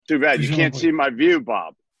Too bad. Presumably. You can't see my view,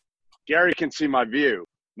 Bob. Gary can see my view.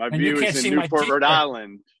 My And view you can't is see in my Newport, teeth. Rhode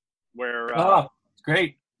Island, where Oh,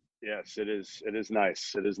 great. yes, it is. It is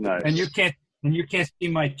nice. It is nice. And you can't see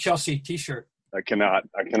my Chelsea T-shirt. I cannot,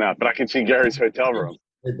 but I can see Gary's hotel room.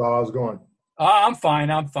 Hey, Bob, how's it going? I'm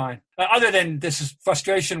fine. Other than this is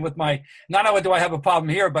frustration with my. Not only do I have a problem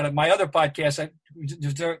here, but at my other podcast, I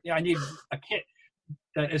need a kit.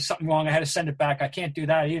 Is something wrong? I had to send it back. I can't do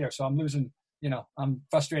that either. So I'm losing. I'm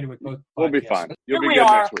frustrated with both. We'll podcasts. be fine. You'll Here be we good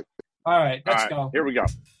are. next week. All right, let's All right, go. Here we go.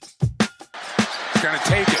 Gonna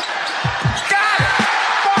take it. Got it!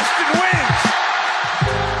 Boston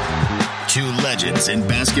wins! Two legends in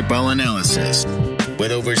basketball analysis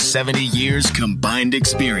with over 70 years combined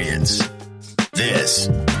experience. This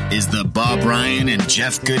is the Bob Ryan and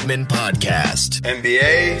Jeff Goodman podcast.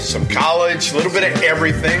 NBA, some college, a little bit of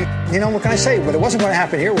everything. What can I say? But it wasn't going to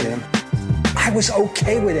happen here with him. I was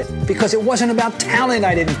okay with it because it wasn't about talent,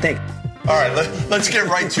 I didn't think. All right, let's get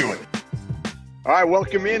right to it. All right,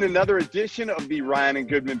 welcome in another edition of the Ryan and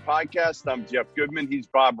Goodman podcast. I'm Jeff Goodman. He's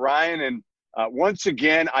Bob Ryan. And once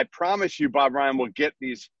again, I promise you, Bob Ryan will get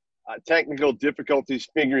these technical difficulties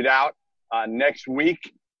figured out next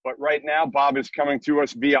week. But right now, Bob is coming to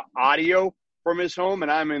us via audio from his home,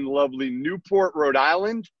 and I'm in lovely Newport, Rhode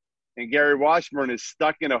Island. And Gary Washburn is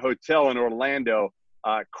stuck in a hotel in Orlando,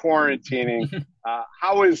 quarantining.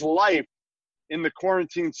 How is life in the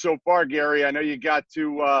quarantine so far, Gary? I know you got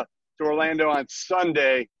to Orlando on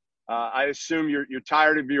Sunday. I assume you're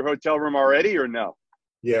tired of your hotel room already, or no?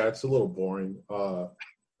 Yeah, it's a little boring.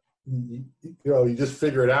 You just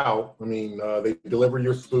figure it out. I mean, they deliver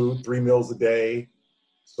your food 3 meals a day.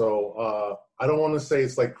 So I don't want to say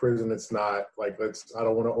it's like prison. It's not. I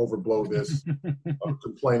don't want to overblow this.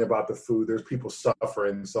 Complain about the food. There's people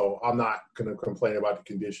suffering, so I'm not going to complain about the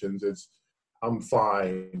conditions. I'm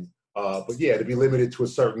fine. But yeah, to be limited to a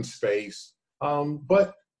certain space.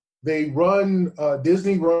 But they run,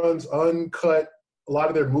 Disney runs uncut a lot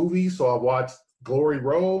of their movies. So I've watched Glory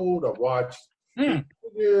Road. I've watched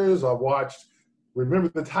Years. I've watched Remember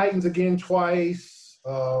the Titans again twice.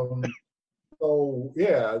 So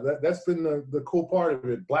yeah, that's been the cool part of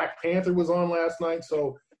it. Black Panther was on last night.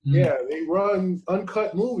 So yeah, they run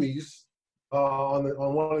uncut movies on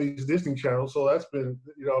one of these Disney channels. So that's been,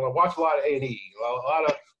 I watch a lot of A&E, a lot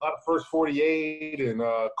of First 48 and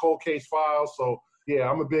Cold Case Files. So yeah,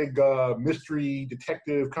 I'm a big mystery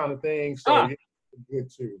detective kind of thing. So yeah,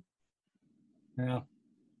 good too. Yeah,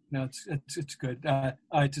 no, it's good.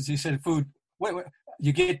 As you said, food. Wait,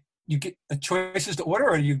 you get choices to order,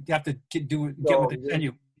 or you have to get what they send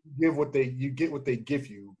you? You get what they give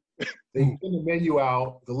you. They send the menu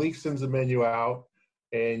out. The league sends the menu out,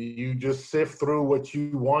 and you just sift through what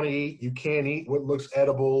you want to eat. You can't eat what looks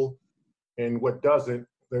edible, and what doesn't.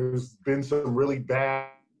 There's been some really bad,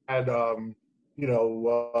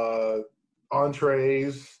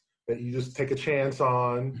 entrees that you just take a chance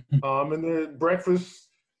on. And then breakfast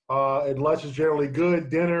and lunch is generally good.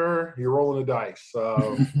 Dinner, you're rolling the dice.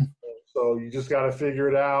 So you just got to figure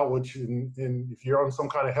it out. And if you're on some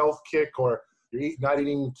kind of health kick, or you're not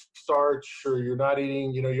eating starch, or you're not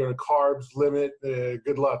eating, you're on a carbs limit,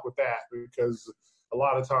 good luck with that, because a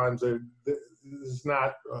lot of times it's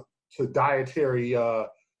not to dietary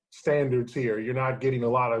standards here. You're not getting a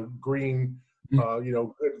lot of green,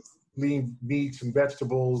 good lean meats and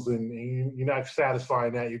vegetables, and you're not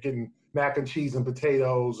satisfying that. You're getting mac and cheese and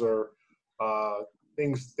potatoes, or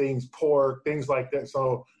things pork, things like that.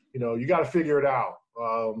 So you got to figure it out.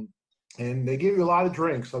 And they give you a lot of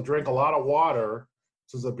drinks. I've drank a lot of water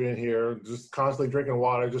since I've been here, just constantly drinking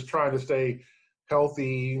water, just trying to stay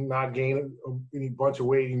healthy, not gain any bunch of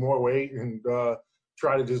weight, any more weight, and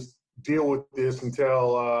try to just deal with this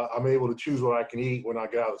until I'm able to choose what I can eat when I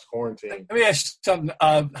get out of this quarantine. Let me ask you something.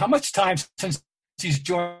 How much time since he's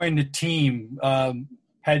joined the team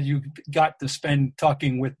had you got to spend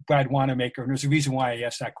talking with Brad Wanamaker? And there's a reason why I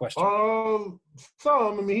asked that question.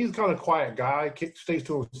 Some. I mean, he's kind of a quiet guy, stays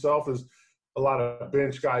to himself, as a lot of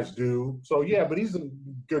bench guys do. So, yeah, but he's a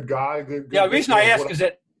good guy. Good the reason I ask is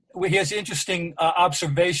that he has an interesting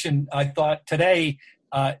observation, I thought, today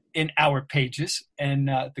in our pages and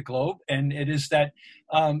the Globe, and it is that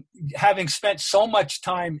having spent so much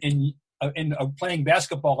time in playing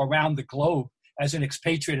basketball around the globe as an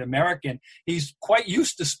expatriate American, he's quite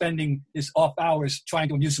used to spending his off hours trying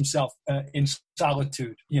to amuse himself in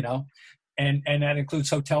solitude, and that includes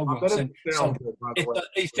hotel rooms. And so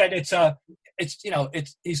he said it's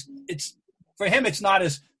for him, it's not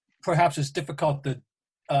as perhaps as difficult to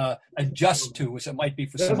adjust to as it might be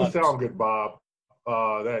for some others. Doesn't sound good, Bob.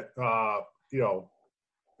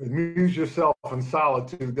 amuse yourself in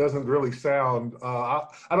solitude doesn't really sound. I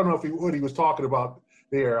don't know what he was talking about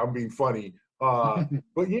there. I'm being funny.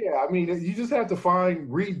 But yeah, I mean, you just have to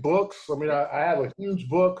read books. I mean, I have a huge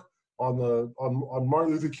book on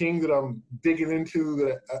Martin Luther King that I'm digging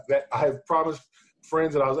into that I have promised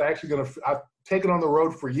friends that I was actually I've taken on the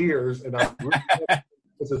road for years, and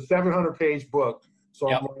it's a 700-page book. So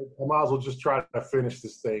yep. I might as well just try to finish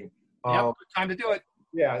this thing. Yep, time to do it.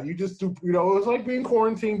 Yeah, you just do, it was like being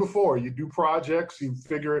quarantined before. You do projects, you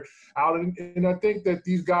figure it out. And I think that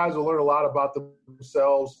these guys will learn a lot about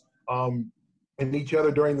themselves and each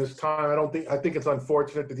other during this time. I think it's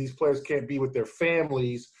unfortunate that these players can't be with their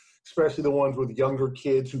families, especially the ones with younger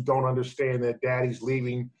kids who don't understand that daddy's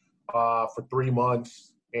leaving for 3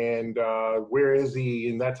 months and where is he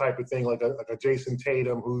and that type of thing, like a Jason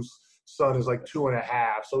Tatum whose son is like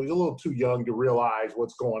 2.5. So he's a little too young to realize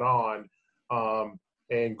what's going on.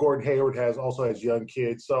 And Gordon Hayward also has young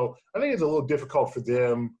kids. So I think it's a little difficult for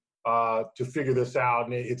them to figure this out.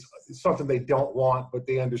 And it's something they don't want, but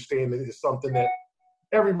they understand that it's something that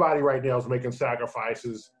everybody right now is making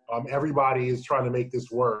sacrifices. Everybody is trying to make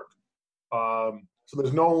this work. So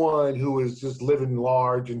there's no one who is just living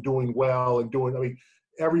large and doing well and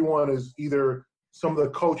everyone is either some of the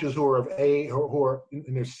coaches who are of age, who are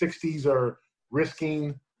in their 60s are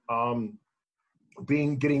risking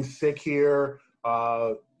getting sick here.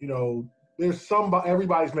 There's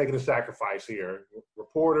everybody's making a sacrifice here.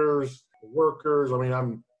 Reporters, workers.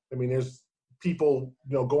 There's people,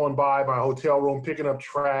 going by my hotel room, picking up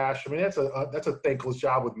trash. I mean, that's a thankless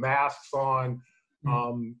job with masks on.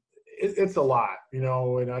 It's a lot,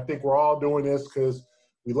 and I think we're all doing this because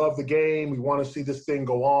we love the game. We want to see this thing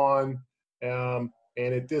go on. And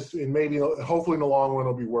maybe hopefully in the long run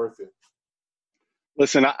it'll be worth it.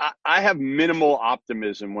 Listen, I have minimal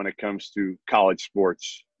optimism when it comes to college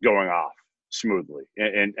sports going off smoothly.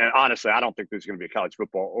 And honestly, I don't think there's going to be a college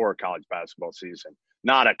football or a college basketball season,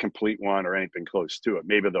 not a complete one or anything close to it.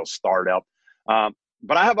 Maybe they'll start up.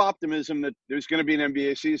 But I have optimism that there's going to be an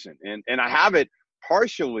NBA season. And I have it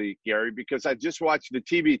partially, Gary, because I just watched the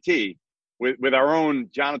TBT with our own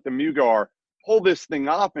Jonathan Mugar pull this thing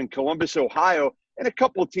off in Columbus, Ohio. And a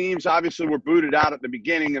couple of teams obviously were booted out at the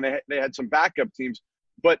beginning, and they had some backup teams.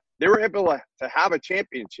 But they were able to have a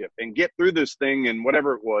championship and get through this thing in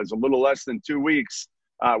whatever it was, a little less than 2 weeks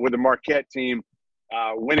with the Marquette team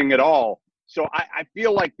winning it all. So I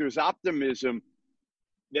feel like there's optimism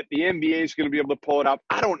that the NBA is going to be able to pull it out.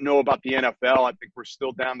 I don't know about the NFL. I think we're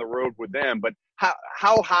still down the road with them. But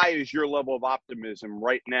how high is your level of optimism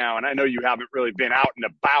right now? And I know you haven't really been out and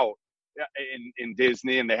about in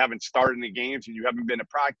Disney, and they haven't started any games, and you haven't been to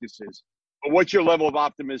practices. But what's your level of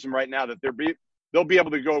optimism right now that they'll be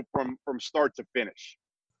able to go from start to finish?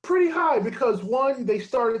 Pretty high because, one, they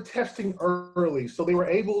started testing early, so they were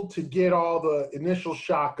able to get all the initial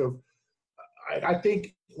shock of, I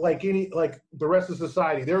think, like the rest of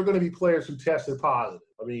society, there are going to be players who tested positive.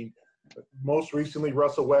 I mean, most recently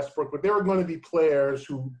Russell Westbrook, but there are going to be players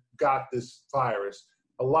who got this virus.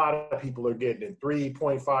 A lot of people are getting it.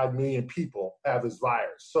 3.5 million people have this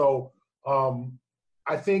virus. So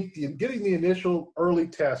I think getting the initial early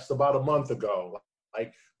tests about a month ago,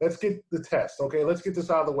 like, let's get the test. Okay, let's get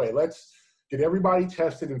this out of the way. Let's get everybody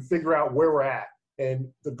tested and figure out where we're at. And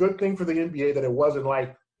the good thing for the NBA that it wasn't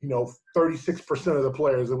like, 36% of the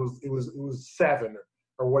players, it was 7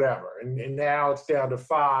 or whatever. And now it's down to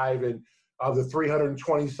 5. And of the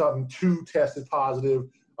 320-something, 2 tested positive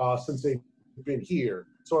since they've been here.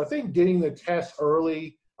 So I think getting the test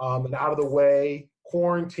early and out of the way,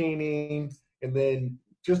 quarantining, and then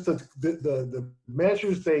just the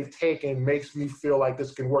measures they've taken makes me feel like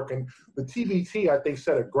this can work. And the TBT, I think,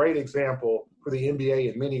 set a great example for the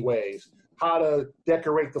NBA in many ways. How to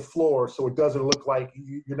decorate the floor so it doesn't look like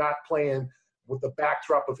you're not playing with the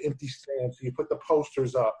backdrop of empty stands. So you put the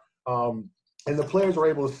posters up. And the players were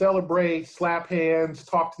able to celebrate, slap hands,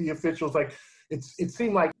 talk to the officials. Like, it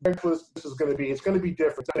seemed like this is going to be, it's going to be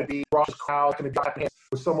different. It's going to be Ross crowd, going to clap hands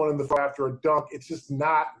with someone in the front after a dunk. It's just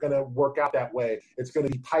not going to work out that way. It's going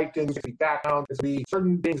to be piped in, it's going to be background, it's going to be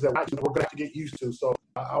certain things that we're going to have to get used to. So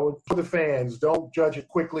I would, for the fans, don't judge it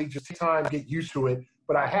quickly. Just take time to get used to it.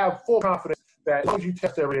 But I have full confidence that as long as you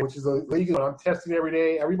test every day, which is illegal, I'm testing every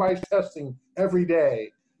day. Everybody's testing every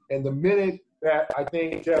day. And the minute that I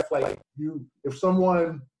think, Jeff, if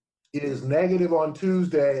someone is negative on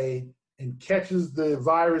Tuesday and catches the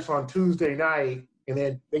virus on Tuesday night, and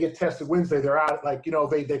then they get tested Wednesday, they're out,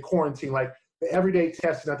 they quarantine. Like, the everyday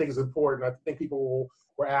testing, I think, is important. I think people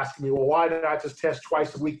were asking me, well, why did I just test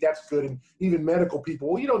twice a week? That's good. And even medical people,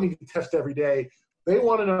 well, you don't need to test every day. They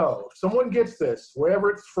want to know, if someone gets this,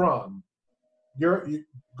 wherever it's from, you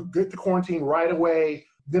get the quarantine right away,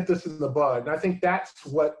 nip this in the bud. And I think that's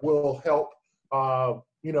what will help,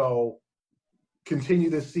 continue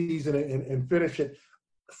this season and finish it.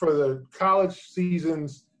 For the college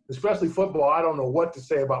seasons, especially football, I don't know what to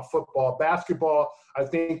say about football. Basketball, I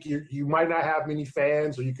think you might not have many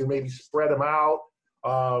fans, or you can maybe spread them out.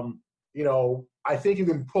 I think you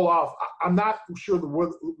can pull off. I'm not sure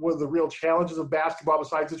what the real challenges of basketball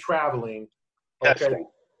besides the traveling. Testing.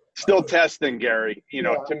 Still testing, Gary.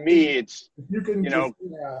 To me, it's you can.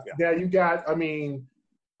 You got. I mean,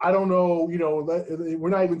 I don't know. We're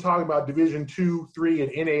not even talking about Division II, III,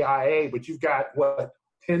 and NAIA, but you've got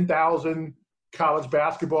 10,000 college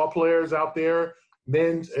basketball players out there,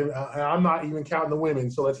 men's, and I'm not even counting the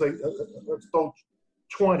women. So let's go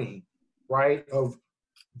 20, right, of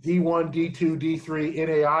D1, D2, D3,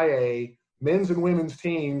 NAIA, men's and women's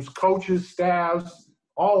teams, coaches, staffs,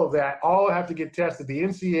 all of that, all have to get tested. The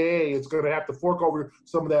NCAA is going to have to fork over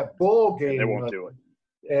some of that bowl game. They won't do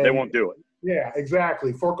it. They won't do it. Yeah,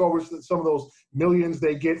 exactly. Fork over some of those millions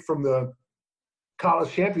they get from the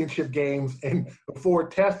college championship games and before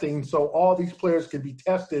testing, so all these players can be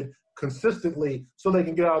tested consistently so they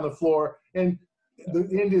can get out on the floor and the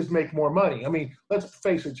Indians make more money. I mean, let's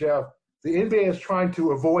face it, Jeff, the NBA is trying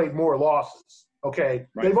to avoid more losses, okay?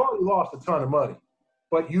 Right. They've already lost a ton of money,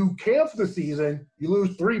 but you cancel the season, you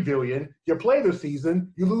lose $3 billion. You play the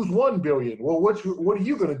season, you lose $1 billion. Well, what are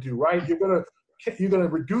you going to do, right? You're going to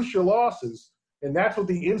reduce your losses, and that's what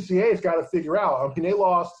the NCAA's got to figure out. I mean, they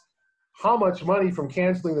lost how much money from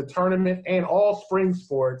canceling the tournament and all spring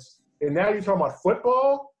sports, and now you're talking about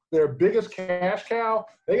football, their biggest cash cow.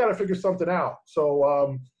 They got to figure something out.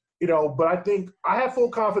 So, but I think I have full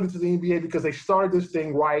confidence in the NBA because they started this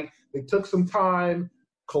thing right. They took some time,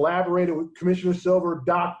 collaborated with Commissioner Silver,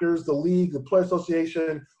 doctors, the league, the Player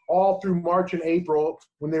Association, all through March and April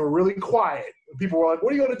when they were really quiet. People were like,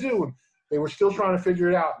 what are you going to do? And they were still trying to figure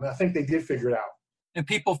it out, and I think they did figure it out. And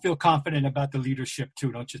people feel confident about the leadership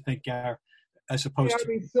too, don't you think, Gary? As opposed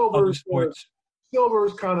to Silver other sports. Silver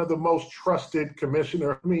is kind of the most trusted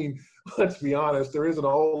commissioner. I mean, let's be honest, there isn't a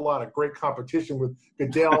whole lot of great competition with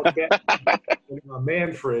Goodell and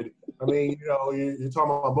Manfred. I mean, you're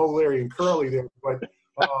talking about Mo, Larry, and Curly there, but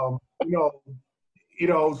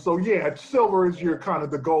so yeah, Silver is your kind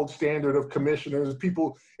of the gold standard of commissioners.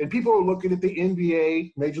 People are looking at the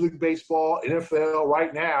NBA, Major League Baseball, NFL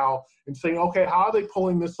right now and saying, okay, how are they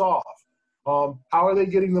pulling this off? How are they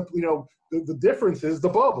getting the difference is the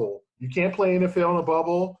bubble. You can't play NFL in a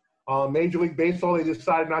bubble. Major League Baseball, they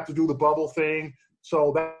decided not to do the bubble thing.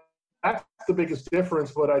 So that's the biggest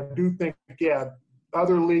difference. But I do think,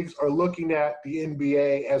 other leagues are looking at the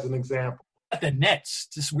NBA as an example. The Nets,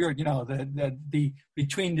 just weird, the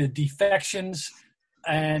between the defections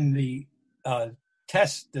and the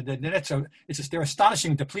tests, the Nets they're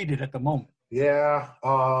astonishingly depleted at the moment. Yeah,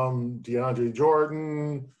 DeAndre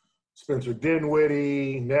Jordan, Spencer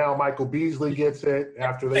Dinwiddie, now Michael Beasley gets it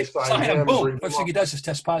after they signed him. Boom. First thing he does is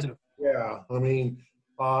test positive. Yeah, I mean,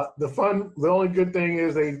 the only good thing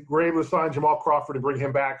is they were able to sign Jamal Crawford and bring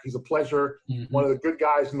him back. He's a pleasure, one of the good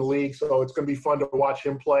guys in the league, so it's going to be fun to watch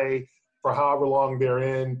him play for however long they're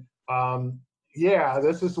in.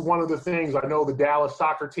 This is one of the things. I know the Dallas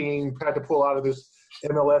soccer team had to pull out of this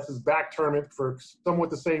MLS's back tournament for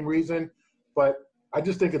somewhat the same reason, but I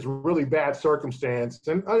just think it's really bad circumstance.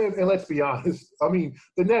 And let's be honest, I mean,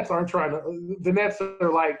 the Nets aren't trying to – the Nets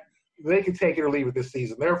are like, they can take it or leave it this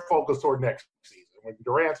season. They're focused toward next season. When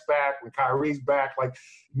Durant's back, when Kyrie's back, like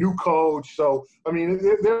new coach. So I mean,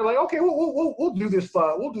 they're like, okay, we'll do this.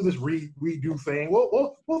 We'll do this redo thing.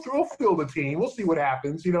 We'll fill the team. We'll see what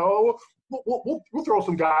happens. We'll throw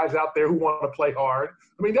some guys out there who want to play hard.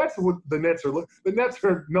 I mean, that's what the Nets are. The Nets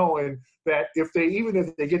are knowing that if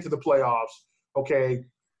they get to the playoffs, okay,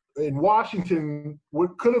 in Washington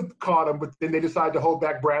could have caught them, but then they decided to hold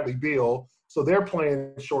back Bradley Beal, so they're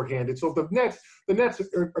playing shorthanded. So the Nets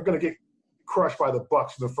are going to get crushed by the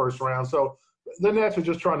Bucks in the first round. So the Nets are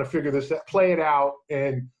just trying to figure this out, play it out,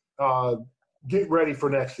 and get ready for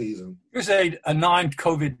next season. Here's a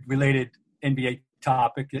non-COVID related NBA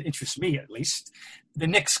topic that interests me, at least. The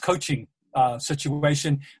Knicks coaching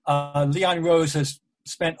situation. Leon Rose has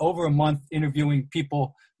spent over a month interviewing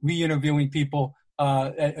people, re-interviewing people,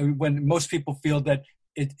 when most people feel that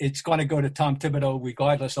it's going to go to Tom Thibodeau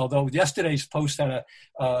regardless, although yesterday's post had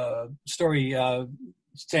a story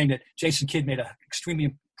saying that Jason Kidd made an extremely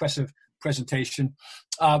impressive presentation.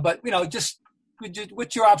 But, just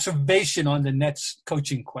what's your observation on the Nets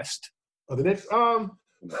coaching quest? Oh, the Knicks?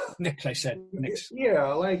 Knicks, I said. Knicks.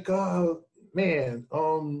 Yeah, the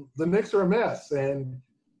Knicks are a mess. And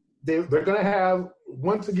they're going to have,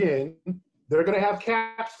 once again, they're going to have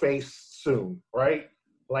cap space soon, right?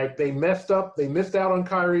 Like they missed out on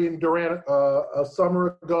Kyrie and Durant a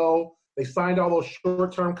summer ago. They signed all those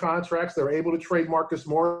short-term contracts. They were able to trade Marcus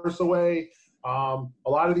Morris away. A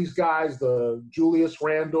lot of these guys, the Julius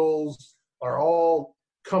Randles, are all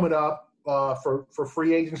coming up for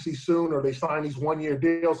free agency soon, or they sign these one-year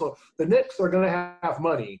deals. So the Knicks are going to have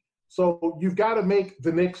money. So you've got to make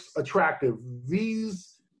the Knicks attractive.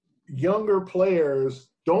 These younger players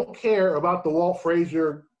don't care about the Walt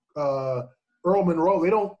Frazier, Earl Monroe.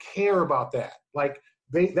 They don't care about that. Like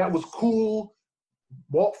that was cool.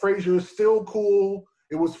 Walt Frazier is still cool.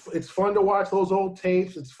 It's fun to watch those old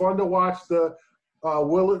tapes. It's fun to watch the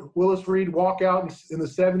Willis Reed walk out in the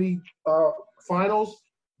 70 finals.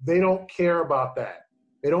 They don't care about that.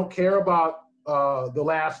 They don't care about the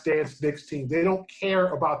Last Dance Knicks team. They don't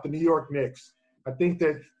care about the New York Knicks. I think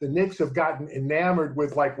that the Knicks have gotten enamored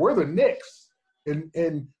with, like, we're the Knicks.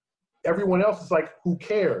 And everyone else is like, who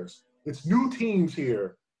cares? It's new teams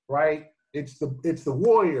here, right? It's the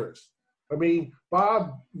Warriors. I mean,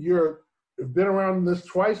 Bob, you've been around this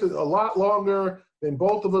twice, a lot longer than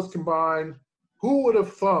both of us combined. Who would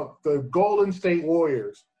have thought the Golden State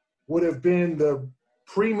Warriors would have been the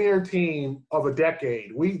premier team of a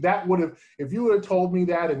decade? If you would have told me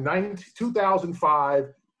that in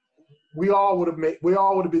 2005, we all would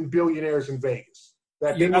have been billionaires in Vegas.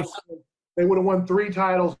 That they would have won 3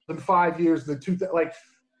 titles in 5 years. The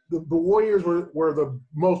Warriors were the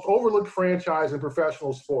most overlooked franchise in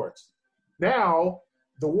professional sports. Now,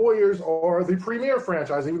 the Warriors are the premier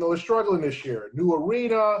franchise, even though they're struggling this year. New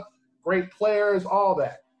arena, great players, all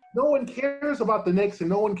that. No one cares about the Knicks, and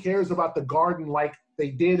no one cares about the Garden like they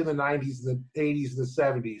did in the 90s, and the 80s, and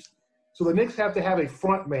the 70s. So the Knicks have to have a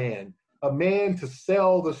front man, a man to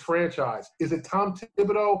sell this franchise. Is it Tom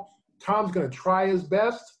Thibodeau? Tom's going to try his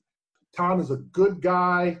best. Tom is a good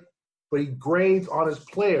guy, but he grades on his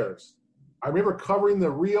players. I remember covering the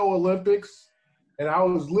Rio Olympics, and I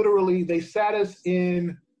was literally, they sat us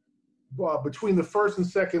in between the first and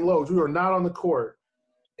second lows. We were not on the court.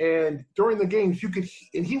 And during the games,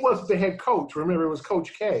 and he wasn't the head coach. Remember, it was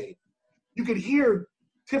Coach K. You could hear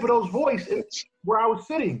Thibodeau's voice where I was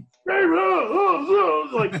sitting.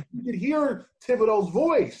 Like, you could hear Thibodeau's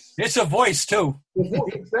voice. It's a voice, too.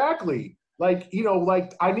 Exactly. Like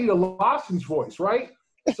I need a Lawson's voice, right?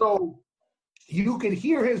 So you could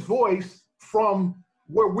hear his voice from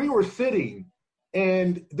where we were sitting.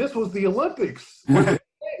 And this was the Olympics.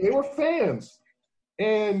 They were fans.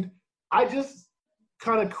 And I just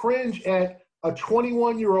kind of cringe at a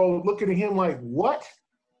 21-year-old looking at him like, what?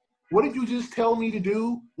 What did you just tell me to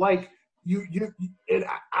do? Like, and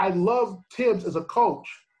I love Tibbs as a coach.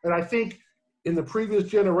 And I think in the previous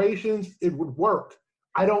generations, it would work.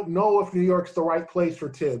 I don't know if New York's the right place for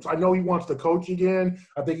Tibbs. I know he wants to coach again.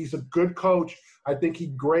 I think he's a good coach. I think he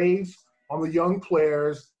grades on the young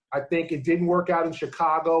players. I think it didn't work out in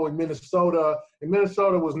Chicago and Minnesota. And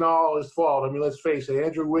Minnesota was not all his fault. I mean, let's face it,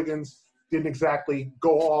 Andrew Wiggins didn't exactly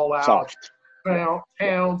go all out.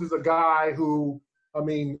 Towns is a guy who, I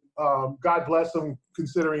mean, God bless him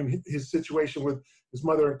considering his situation with his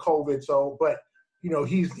mother and COVID. So, but,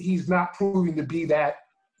 he's not proving to be that,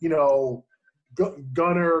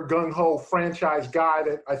 gung-ho franchise guy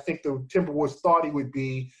that I think the Timberwolves thought he would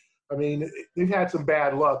be. I mean, they've had some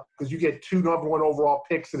bad luck because you get 2 number 1 overall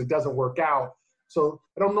picks and it doesn't work out. So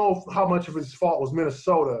I don't know how much of his fault was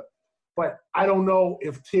Minnesota, but I don't know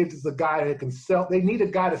if Tibbs is a guy that can sell. They need a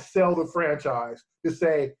guy to sell the franchise, to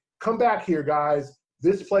say, come back here, guys.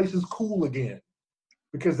 This place is cool again.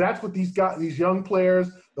 Because that's what these young players,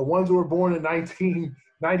 the ones who were born in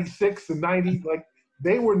 1996 and 90, like,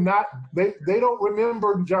 they were not – they don't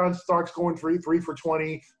remember John Starks going 3 for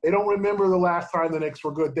 20. They don't remember the last time the Knicks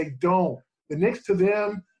were good. They don't. The Knicks to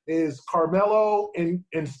them is Carmelo and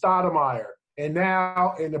Stoudemire and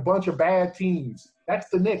a bunch of bad teams. That's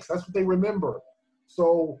the Knicks. That's what they remember.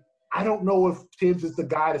 So I don't know if Tibbs is the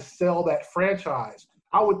guy to sell that franchise.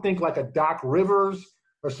 I would think like a Doc Rivers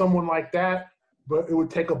or someone like that, but it would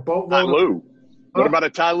take a boatload. Ty Lue. What about a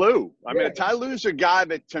Ty Lue? I mean, a Ty Lue's a guy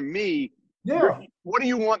that, to me – yeah. What do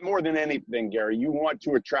you want more than anything, Gary? You want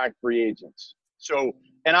to attract free agents. So,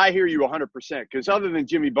 and I hear you 100%, because other than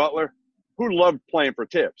Jimmy Butler, who loved playing for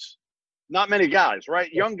Tibbs? Not many guys,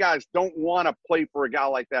 right? Young guys don't want to play for a guy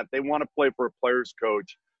like that. They want to play for a player's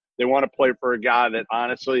coach. They want to play for a guy that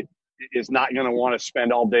honestly is not going to want to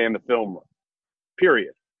spend all day in the film room,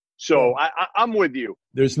 period. So I'm with you.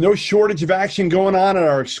 There's no shortage of action going on at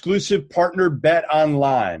our exclusive partner, Bet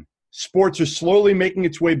Online. Sports are slowly making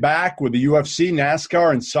its way back with the UFC,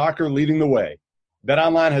 NASCAR, and soccer leading the way.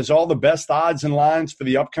 BetOnline has all the best odds and lines for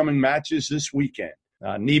the upcoming matches this weekend.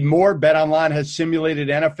 Need more? BetOnline has simulated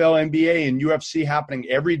NFL, NBA, and UFC happening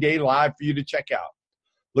every day live for you to check out.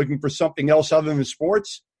 Looking for something else other than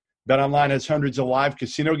sports? BetOnline has hundreds of live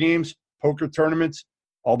casino games, poker tournaments,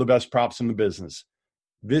 all the best props in the business.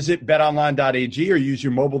 Visit betonline.ag or use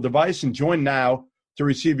your mobile device and join now to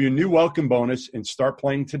receive your new welcome bonus and start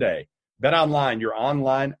playing today. BetOnline, your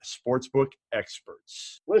online sportsbook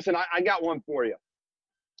experts. Listen, I got one for you.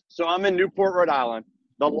 So I'm in Newport, Rhode Island.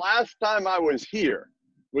 The last time I was here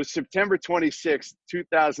was September 26,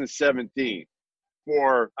 2017.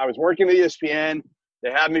 I was working at ESPN.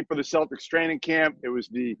 They had me for the Celtics training camp. It was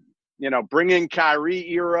the, bring in Kyrie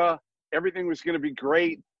era. Everything was going to be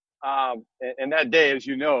great. And that day, as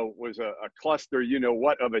you know, was a cluster,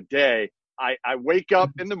 of a day. I wake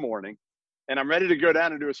up in the morning, and I'm ready to go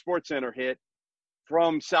down and do a SportsCenter hit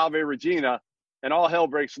from Salve Regina, and all hell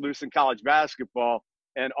breaks loose in college basketball,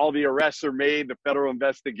 and all the arrests are made, the federal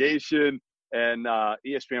investigation, and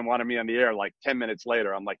ESPN wanted me on the air like 10 minutes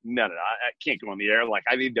later. I'm like, no, I can't go on the air. Like,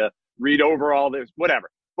 I need to read over all this, whatever.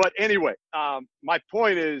 But anyway, my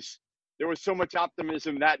point is there was so much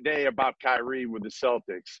optimism that day about Kyrie with the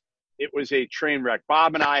Celtics. It was a train wreck.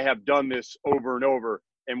 Bob and I have done this over and over,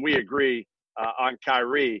 and we agree on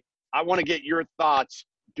Kyrie. I want to get your thoughts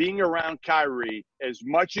being around Kyrie as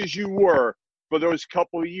much as you were for those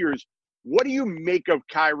couple of years. What do you make of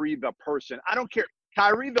Kyrie the person? I don't care.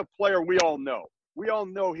 Kyrie the player, we all know. We all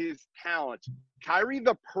know his talents. Kyrie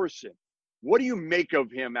the person, what do you make of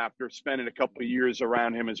him after spending a couple of years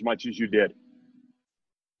around him as much as you did?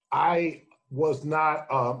 I was not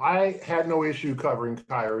I had no issue covering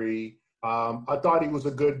Kyrie. I thought he was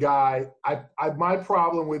a good guy. My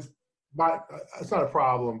problem with it's not a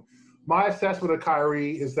problem. My assessment of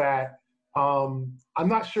Kyrie is that I'm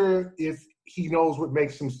not sure if he knows what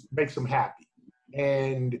makes him happy.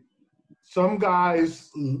 And some guys,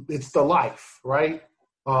 it's the life, right?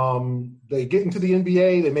 They get into the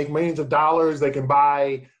NBA, they make millions of dollars, they can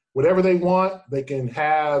buy whatever they want, they can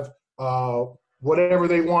have whatever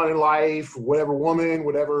they want in life, whatever woman,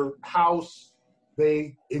 whatever house,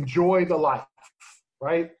 they enjoy the life,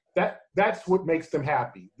 right? That's what makes them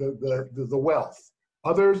happy, the wealth.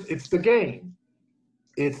 Others, it's the game.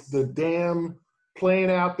 It's the damn playing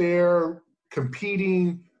out there,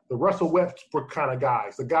 competing, the Russell Westbrook kind of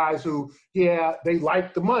guys, the guys who, they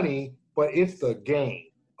like the money, but it's the game.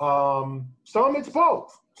 Some it's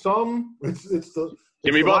both. Some it's the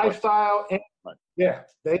lifestyle. And,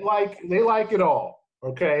 they like it all.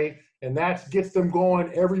 Okay, and that gets them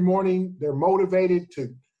going every morning. They're motivated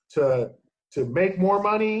to make more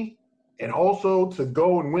money and also to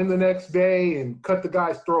go and win the next day and cut the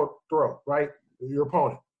guy's throat, right? Your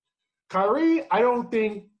opponent. Kyrie, I don't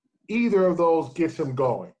think either of those gets him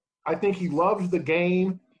going. I think he loves the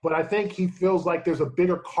game, but I think he feels like there's a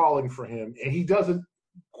bigger calling for him, and he doesn't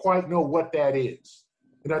quite know what that is.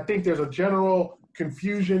 And I think there's a general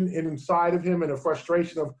confusion inside of him and a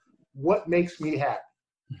frustration of what makes me happy.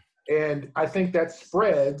 And I think that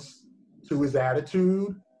spreads to his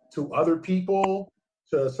attitude, to other people,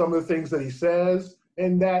 to some of the things that he says,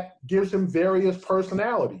 and that gives him various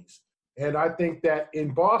personalities. And I think that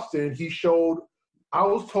in Boston, he showed, I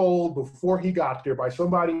was told before he got there by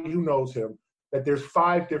somebody who knows him, that there's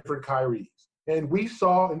 5 different Kyries. And we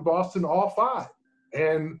saw in Boston all 5.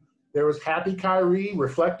 And there was happy Kyrie,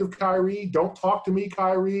 reflective Kyrie, don't talk to me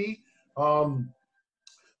Kyrie.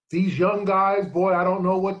 These young guys, boy, I don't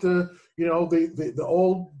know what the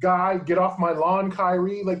old guy, get off my lawn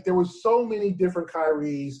Kyrie. Like, there was so many different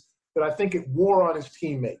Kyries that I think it wore on his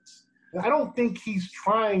teammates. And I don't think he's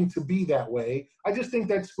trying to be that way. I just think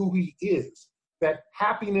that's who he is. That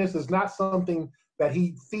happiness is not something that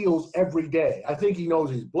he feels every day. I think he knows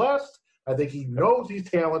he's blessed. I think he knows he's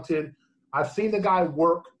talented. I've seen the guy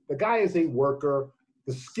work. The guy is a worker.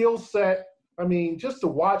 The skill set, I mean, just to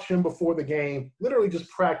watch him before the game, literally just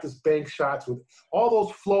practice bank shots with all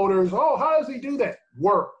those floaters. Oh, how does he do that?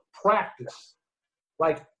 Work, practice.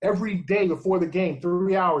 Like every day before the game,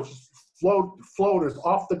 3 hours, just floaters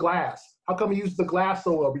off the glass. How come he uses the glass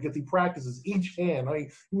so well? Because he practices each hand. I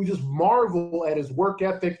mean, you would just marvel at his work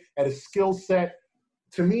ethic, at his skill set.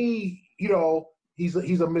 To me, he's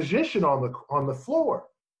a magician on the floor.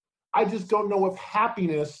 I just don't know if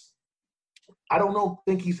happiness. I don't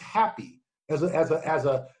think he's happy as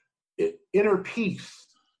a inner peace,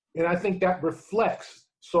 and I think that reflects.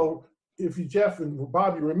 So if you, Jeff and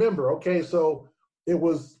Bob, you remember, okay, so it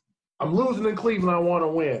was, I'm losing in Cleveland, I want to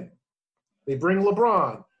win. They bring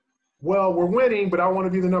LeBron. Well, we're winning, but I want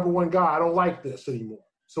to be the number one guy. I don't like this anymore.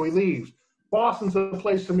 So he leaves. Boston's a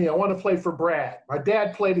place for me. I want to play for Brad. My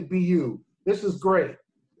dad played at BU. This is great.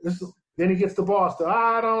 Then he gets to Boston.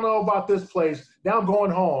 I don't know about this place. Now I'm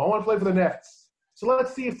going home. I want to play for the Nets. So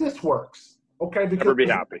let's see if this works. Okay, because never be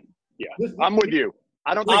happy. Yeah, I'm with you.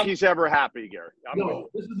 I don't think he's ever happy, Gary.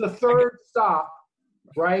 This is the third stop,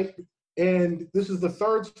 right? And this is the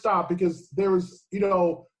third stop because there was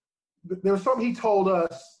something he told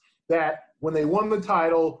us that when they won the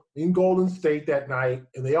title in Golden State that night,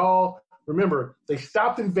 and they all remember they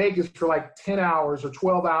stopped in Vegas for like 10 hours or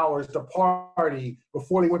 12 hours to party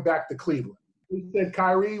before they went back to Cleveland. He said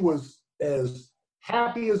Kyrie was as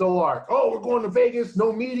happy as a lark. Oh, we're going to Vegas,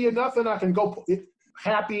 no media, nothing. I can go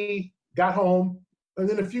happy, got home. And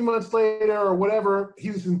then a few months later or whatever,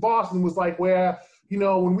 he was in Boston, was like, well,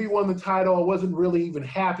 when we won the title, I wasn't really even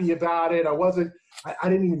happy about it. I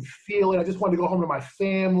didn't even feel it. I just wanted to go home to my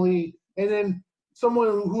family. And then someone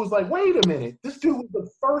who was like, wait a minute, this dude was the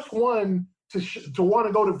first one to want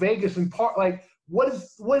to go to Vegas and part. Like, what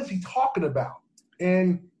is he talking about?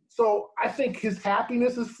 And so I think his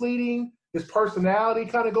happiness is fleeting. His personality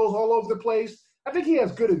kind of goes all over the place. I think he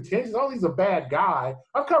has good intentions. I don't think he's a bad guy.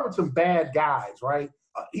 I've covered some bad guys, right?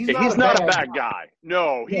 He's not a bad guy.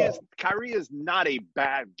 No, Kyrie is not a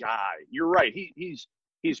bad guy. You're right. He's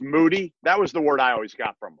moody. That was the word I always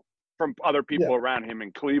got from other people around him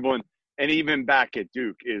in Cleveland and even back at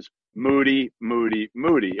Duke is moody.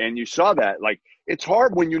 And you saw that. Like, it's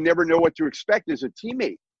hard when you never know what to expect as a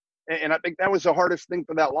teammate. And I think that was the hardest thing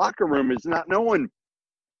for that locker room is not knowing,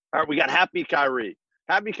 all right, we got happy Kyrie.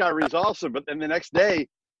 Happy Kyrie is awesome. But then the next day,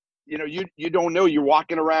 you don't know. You're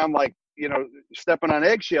walking around like, stepping on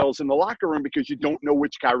eggshells in the locker room because you don't know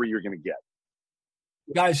which Kyrie you're going to get.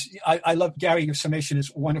 Guys, I love, Gary, your summation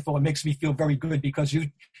is wonderful. It makes me feel very good because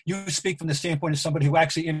you speak from the standpoint of somebody who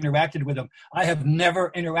actually interacted with him. I have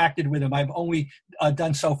never interacted with him. I've only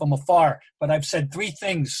done so from afar, but I've said 3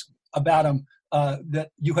 things about him that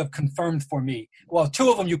you have confirmed for me. Well,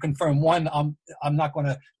 2 of them you confirmed. One, I'm not going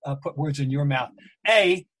to put words in your mouth.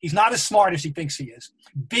 A, he's not as smart as he thinks he is.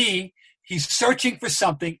 B, he's searching for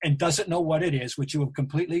something and doesn't know what it is, which you have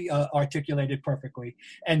completely articulated perfectly.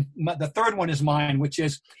 And the third one is mine, which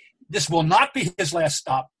is this will not be his last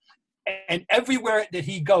stop. And everywhere that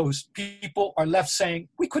he goes, people are left saying,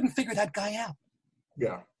 we couldn't figure that guy out.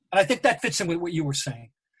 Yeah. And I think that fits in with what you were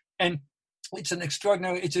saying. And it's an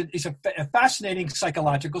extraordinary, it's a fascinating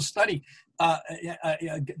psychological study,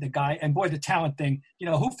 the guy. And boy, the talent thing,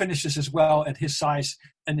 who finishes as well at his size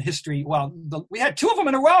and history? Well, we had 2 of them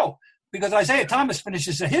in a row. Because Isaiah Thomas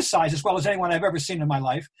finishes at his size as well as anyone I've ever seen in my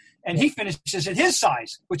life. And he finishes at his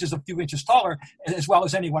size, which is a few inches taller, as well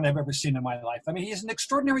as anyone I've ever seen in my life. I mean, he's an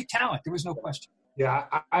extraordinary talent. There was no question. Yeah,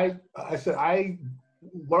 I said I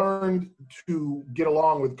learned to get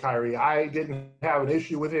along with Kyrie. I didn't have an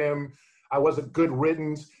issue with him. I wasn't good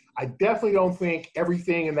riddance. I definitely don't think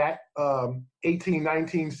everything in that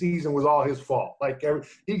 18-19 season was all his fault. Like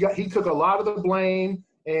he took a lot of the blame,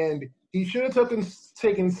 and he should have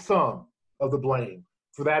taken some of the blame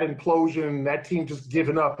for that implosion, that team just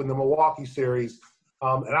giving up in the Milwaukee series.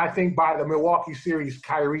 And I think by the Milwaukee series,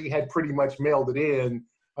 Kyrie had pretty much mailed it in,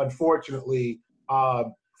 unfortunately,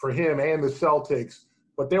 for him and the Celtics.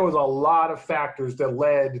 But there was a lot of factors that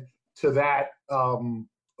led to that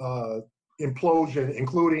implosion,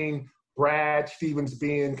 including Brad Stevens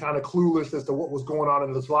being kind of clueless as to what was going on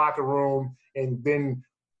in this locker room and then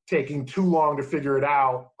taking too long to figure it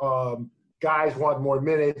out. Guys want more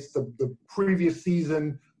minutes. The previous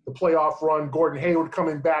season, the playoff run, Gordon Hayward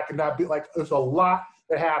coming back and not be like, there's a lot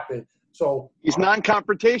that happened. So he's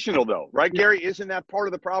non-confrontational though, right, Gary? Isn't that part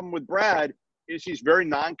of the problem with Brad is he's very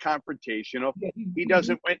non-confrontational. Yeah, he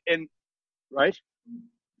doesn't – and right?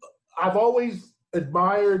 I've always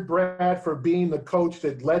admired Brad for being the coach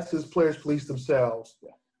that lets his players police themselves.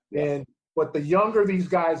 Yeah. But the younger these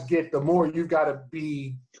guys get, the more you've got to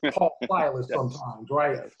be Paul Silas sometimes,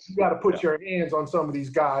 right? You got to put your hands on some of these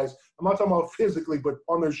guys. I'm not talking about physically, but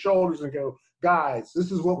on their shoulders and go, guys,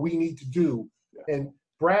 this is what we need to do. Yeah. And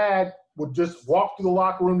Brad would just walk to the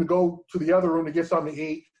locker room to go to the other room to get something to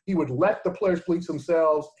eat. He would let the players police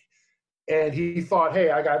themselves. And he thought,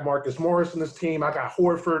 hey, I got Marcus Morris in this team. I got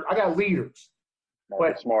Horford. I got leaders.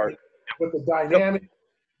 But smart. But the dynamic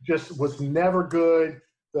just was never good.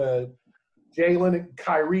 The Jalen and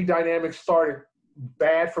Kyrie dynamic started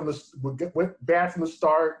bad from the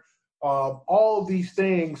start. All of these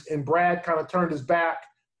things, and Brad kind of turned his back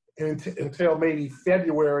until maybe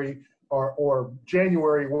February or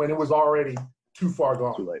January when it was already too far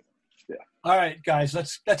gone. Too late. Yeah. All right, guys,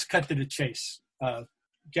 let's cut to the chase.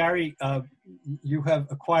 Gary, you have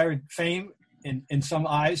acquired fame in some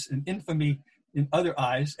eyes and infamy in other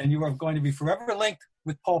eyes, and you are going to be forever linked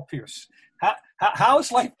with Paul Pierce.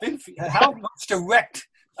 How's life been for you? How much direct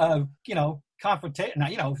confrontation,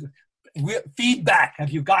 feedback have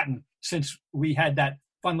you gotten since we had that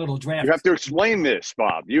fun little draft? You have to explain this,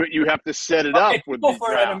 Bob. You have to set it up with the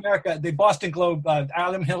for draft. in America, the Boston Globe,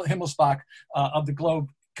 Adam Himmelsbach of the Globe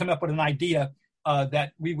come up with an idea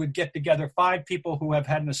that we would get together 5 people who have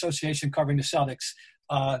had an association covering the Celtics,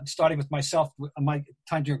 starting with myself. My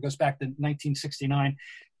time here goes back to 1969.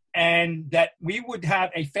 And that we would have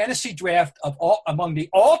a fantasy draft of among the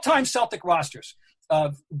all-time Celtic rosters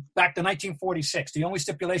back to 1946. The only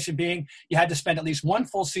stipulation being you had to spend at least one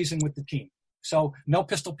full season with the team. So no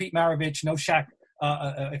Pistol Pete Maravich, no Shaq,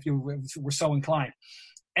 if you were so inclined.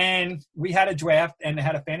 And we had a draft and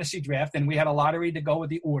had a fantasy draft, and we had a lottery to go with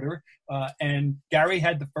the order. And Gary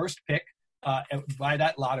had the first pick by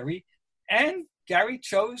that lottery. And Gary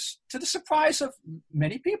chose, to the surprise of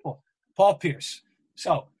many people, Paul Pierce.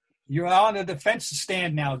 So you're on the defense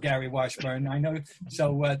stand now, Gary Washburn. I know.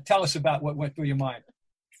 So tell us about what went through your mind.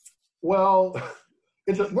 Well,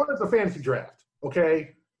 it's a fantasy draft,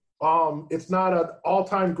 okay? It's not an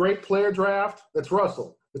all-time great player draft. That's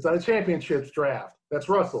Russell. It's not a championships draft. That's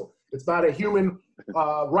Russell. It's not a human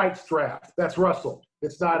rights draft. That's Russell.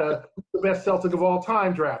 It's not the best Celtic of all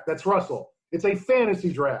time draft. That's Russell. It's a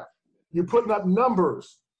fantasy draft. You're putting up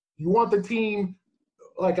numbers. You want the team.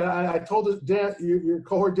 Like I told your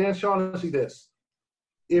cohort Dan Shaughnessy this.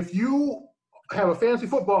 If you have a fantasy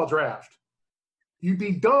football draft, you'd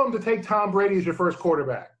be dumb to take Tom Brady as your first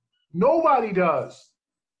quarterback. Nobody does.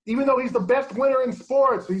 Even though he's the best winner in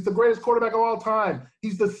sports, he's the greatest quarterback of all time.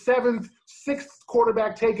 He's the 7th, 6th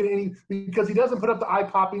quarterback taken because he doesn't put up the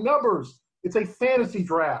eye-popping numbers. It's a fantasy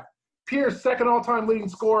draft. Pierce, second all-time leading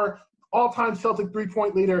scorer, all-time Celtic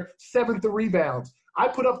three-point leader, 7th in rebounds. I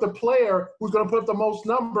put up the player who's going to put up the most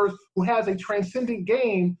numbers, who has a transcendent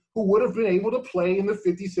game, who would have been able to play in the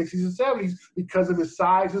 50s, 60s, and 70s because of his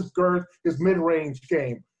size, his girth, his mid-range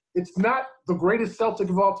game. It's not the greatest Celtic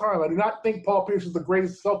of all time. I do not think Paul Pierce is the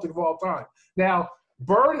greatest Celtic of all time. Now,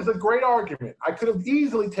 Bird is a great argument. I could have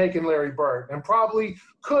easily taken Larry Bird and probably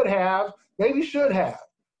could have, maybe should have.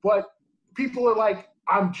 But people are like,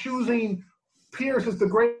 I'm choosing Pierce as the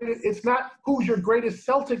greatest. It's not who's your greatest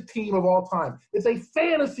Celtic team of all time. It's a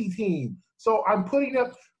fantasy team. So I'm putting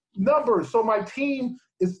up numbers. So my team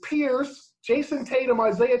is Pierce, Jason Tatum,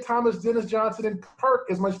 Isaiah Thomas, Dennis Johnson, and Perk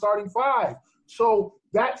as my starting 5. So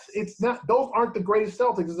those aren't the greatest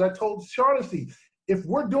Celtics. As I told Shaughnessy, if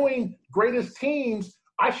we're doing greatest teams,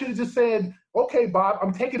 I should have just said, okay, Bob,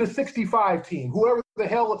 I'm taking a 65 team, whoever the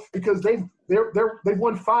hell, because they've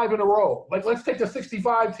won 5 in a row. Like, let's take the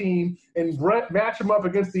 65 team and match them up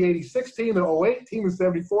against the 86 team, the 08 team, the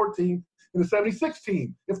 74 team, and the 76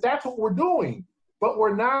 team. If that's what we're doing, but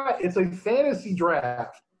we're not. It's a fantasy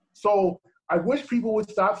draft. So I wish people would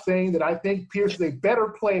stop saying that I think Pierce is a better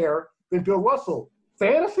player than Bill Russell.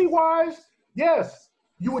 Fantasy-wise, yes,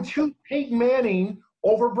 you would choose Peyton Manning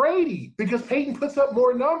over Brady because Peyton puts up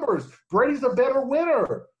more numbers. Brady's a better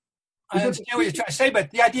winner. I understand what you're trying to say, but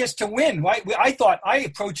the idea is to win, right? I thought I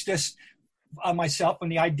approached this myself,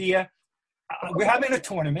 and the idea we're having a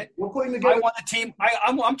tournament. We're putting together. I want a team.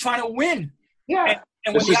 I'm trying to win. Yeah.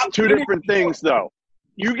 And this is 2 different things, though.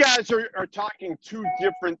 You guys are talking 2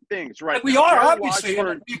 different things, right? We are, obviously.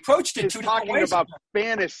 We approached it 2 different talking ways. about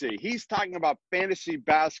fantasy. He's talking about fantasy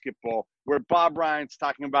basketball, where Bob Ryan's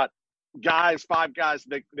talking about 5 guys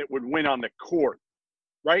that would win on the court,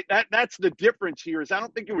 right? That's the difference here. Is I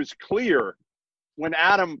don't think it was clear when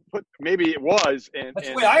Adam maybe it was. That's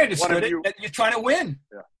the way I understood it, that you're trying to win.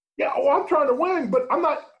 Yeah, I'm trying to win, but I'm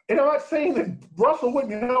not saying that Russell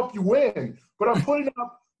wouldn't help you win, but I'm putting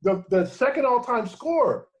up the second all-time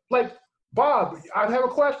scorer. Like, Bob, I have a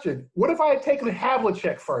question. What if I had taken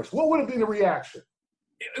Havlicek first? What would have been the reaction?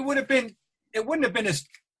 It wouldn't have been as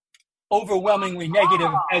overwhelmingly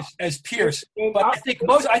negative as Pierce. But I think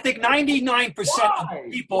 99%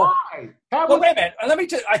 of people. Why? Well, wait a minute. Let me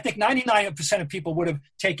tell you, I think 99% of people would have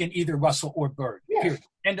taken either Russell or Bird. Yes. Period.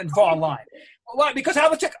 And then draw a line. Why? Because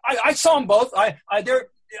Havlicek, I saw them both. John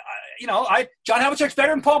Havlicek's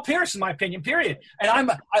better than Paul Pierce, in my opinion, period. And I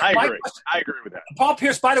agree. I agree with that. Paul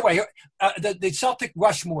Pierce, by the way, the Celtic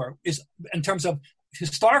Rushmore is, in terms of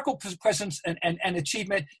historical presence and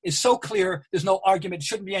achievement, is so clear. There's no argument.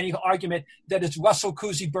 Shouldn't be any argument that it's Russell,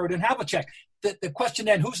 Cousy, Bird, and Havlicek. The question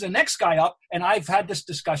then, who's the next guy up? And I've had this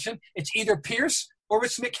discussion. It's either Pierce or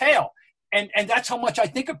it's McHale. And that's how much I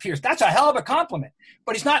think of Pierce. That's a hell of a compliment.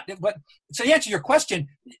 But he's not. But so to answer your question,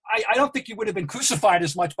 I don't think he would have been crucified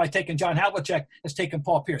as much by taking John Havlicek as taking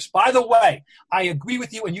Paul Pierce. By the way, I agree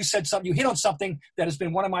with you, and you said something. You hit on something that has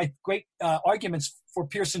been one of my great arguments for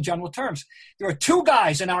Pierce in general terms. There are two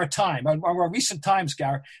guys in our time, our recent times,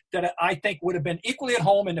 Garrett, that I think would have been equally at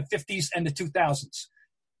home in the 50s and the 2000s.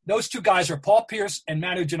 Those two guys are Paul Pierce and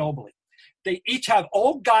Manu Ginobili. They each have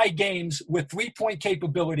old guy games with three-point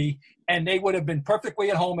capability, and they would have been perfectly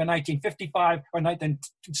at home in 1955 or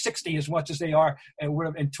 1960 as much as they are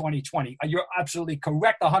in 2020. You're absolutely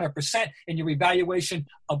correct 100% in your evaluation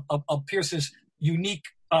of Pierce's unique,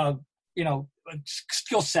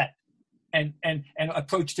 skill set and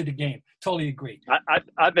approach to the game. Totally agree.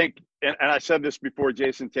 I think, and I said this before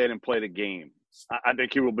Jason Tatum played a game, I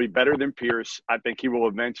think he will be better than Pierce. I think he will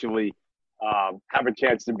eventually have a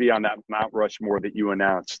chance to be on that Mount Rushmore that you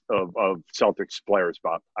announced of Celtics players,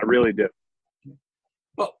 Bob. I really do.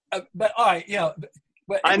 Well, but all right,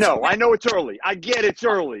 I know it's early. I get it's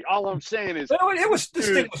early. All I'm saying is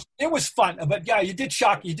it was fun. But yeah, you did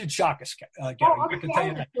shock us,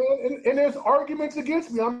 Gary. And there's arguments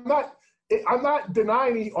against me. I'm not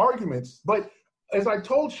denying any arguments, but as I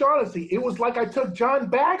told Shaughnessy, it was like I took John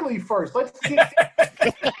Bagley first. Let's get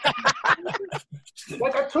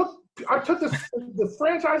like I took the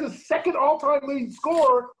franchise's second all-time leading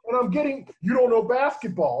scorer, and I'm getting, you don't know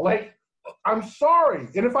basketball. Like, I'm sorry.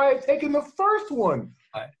 And if I had taken the first one,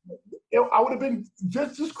 I would have been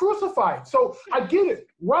just crucified. So I get it.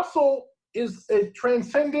 Russell is a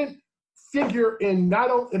transcendent figure in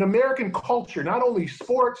American culture, not only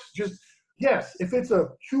sports, just – yes, if it's a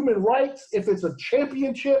human rights, if it's a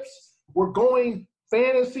championships, we're going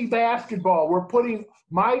fantasy basketball. We're putting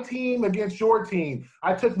my team against your team.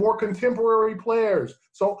 I took more contemporary players.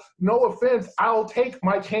 So no offense, I'll take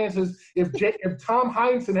my chances if Tom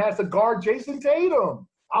Heinsohn has to guard Jason Tatum.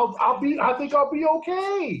 I think I'll be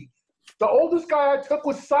okay. The oldest guy I took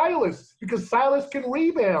was Silas because Silas can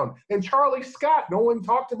rebound. And Charlie Scott. No one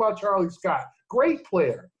talked about Charlie Scott. Great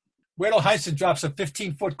player. Wait till Heinsohn drops a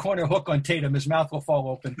 15-foot corner hook on Tatum. His mouth will fall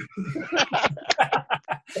open.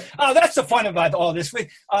 That's the fun about all this.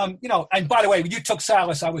 And by the way, when you took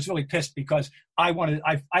Silas, I was really pissed because I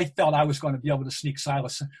felt I was going to be able to sneak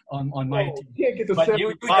Silas on my team. You can't get the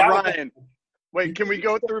Bob Ryan. Wait, can we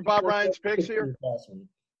go through Bob Ryan's picks here?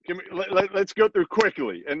 Let's go through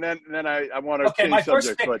quickly, and then I want to change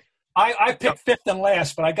subjects. But I picked fifth and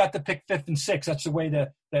last, but I got to pick fifth and sixth. That's the way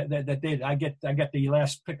that did. I get the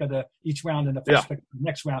last pick of each round and the first pick of the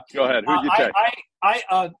next round. Go ahead. Who'd you take?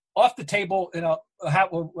 I off the table,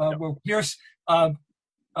 were Pierce,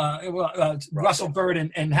 Russell Bird,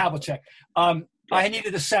 and Havlicek. I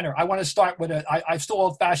needed a center. I want to start with I'm still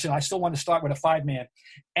old fashioned. I still want to start with a 5-man,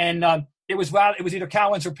 and it was either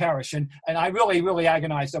Cowens or Parrish, and I really, really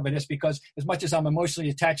agonized over this because as much as I'm emotionally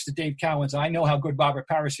attached to Dave Cowens, I know how good Robert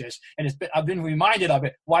Parrish is, and I've been reminded of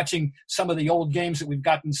it watching some of the old games that we've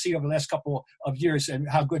gotten to see over the last couple of years and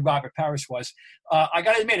how good Robert Parrish was. I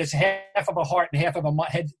got to admit, it's half of a heart and half of a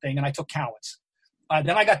head thing, and I took Cowens.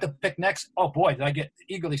 Then I got the pick next. Oh boy, did I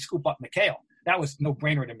eagerly scoop up McHale. That was no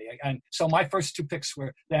brainer to me, and so my first two picks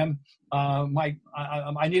were them. I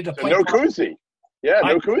needed a point. No Kuzi. Yeah,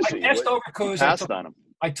 no Kuzi. I passed over Kuzi. Passed on him.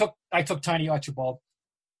 I took Tiny Archibald.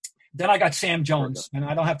 Then I got Sam Jones, and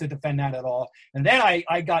I don't have to defend that at all. And then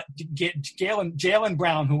I got Jaylen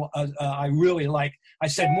Brown, who I really like. I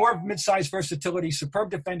said more of mid-sized versatility,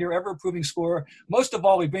 superb defender, ever-improving scorer. Most of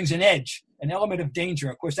all, he brings an edge, an element of danger.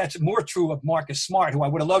 Of course, that's more true of Marcus Smart, who I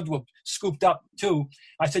would have loved to have scooped up too.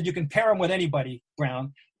 I said you can pair him with anybody,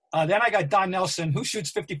 Brown. Then I got Don Nelson, who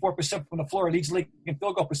shoots 54% from the floor, leads the league in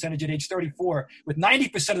field goal percentage at age 34, with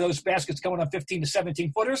 90% of those baskets coming on 15 to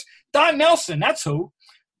 17-footers. Don Nelson, that's who.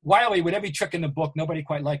 Wiley with every trick in the book. Nobody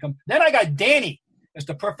quite like him. Then I got Danny as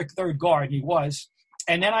the perfect third guard. He was.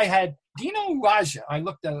 And then I had Dino Raja. I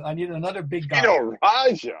needed another big guy. Dino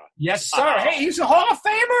Raja? Yes, sir. Hey, he's a Hall of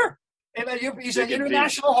Famer. He's an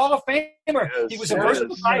international Hall of Famer. Yes, he was a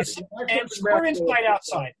versatile guy and score inside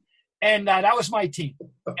outside. And that was my team.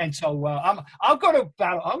 And so I'll go to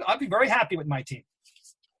battle. I'll be very happy with my team.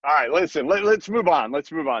 All right, listen, let's move on.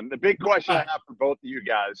 The big question I have for both of you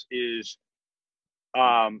guys is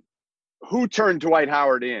who turned Dwight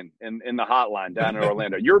Howard in the hotline down in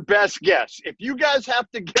Orlando? Your best guess. If you guys have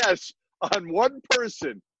to guess on one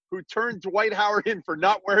person who turned Dwight Howard in for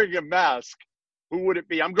not wearing a mask, who would it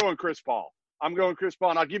be? I'm going Chris Paul. And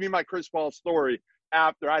I'll give you my Chris Paul story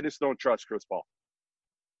after. I just don't trust Chris Paul.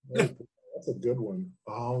 That's a good one.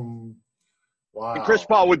 Wow. And Chris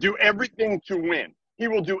Paul would do everything to win. He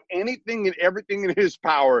will do anything and everything in his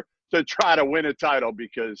power to try to win a title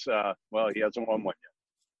because, he hasn't won one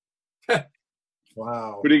yet.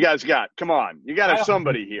 Wow. Who do you guys got? Come on. You got to have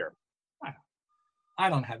somebody here. I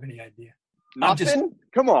don't have any idea. Nothing?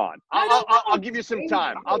 Come on. I'll give you some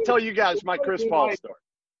time. I'll tell you guys my Chris Paul story.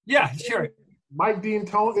 Yeah, sure. Mike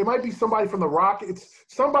D'Antoni. It might be somebody from the Rockets.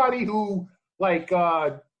 Somebody who, like,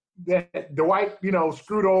 that Dwight,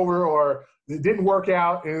 screwed over or it didn't work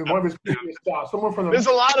out in one of his previous stops. Someone from the – There's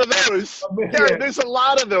a lot of those. Yeah, there's a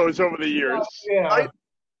lot of those over the years. Yeah. Right?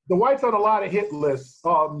 Dwight's on a lot of hit lists.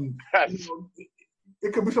 Yes.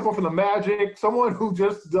 It could be someone from the Magic, someone who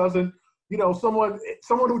just doesn't – someone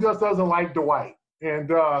who just doesn't like Dwight. And,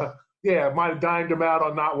 might have dimed him out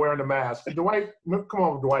on not wearing a mask. Dwight, come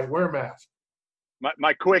on, Dwight, wear a mask.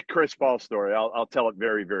 My quick Chris Paul story, I'll tell it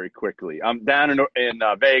very, very quickly. I'm down in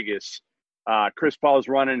Vegas. Chris Paul's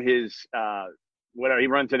running his he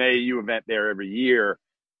runs an AAU event there every year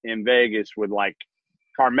in Vegas with, like,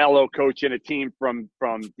 Carmelo coaching a team from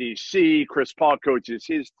D.C. Chris Paul coaches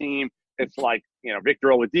his team. It's like, Victor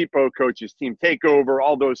Oladipo coaches Team Takeover,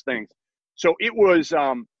 all those things. So it was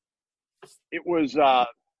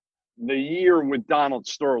the year with Donald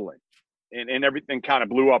Sterling, and everything kind of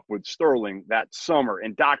blew up with Sterling that summer.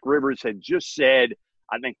 And Doc Rivers had just said,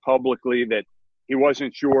 I think publicly, that he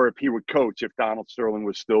wasn't sure if he would coach if Donald Sterling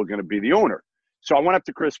was still going to be the owner. So I went up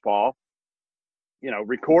to Chris Paul,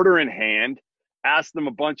 recorder in hand, asked him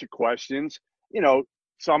a bunch of questions,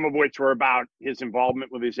 some of which were about his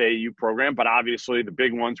involvement with his AAU program, but obviously the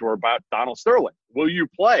big ones were about Donald Sterling. Will you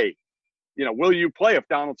play if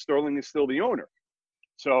Donald Sterling is still the owner?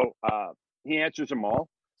 So he answers them all.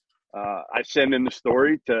 I send in the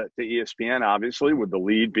story to ESPN, obviously, with the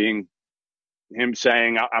lead being him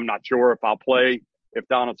saying, I'm not sure if I'll play if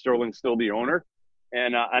Donald Sterling's still the owner.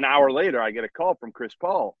 And an hour later, I get a call from Chris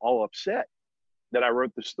Paul, all upset that I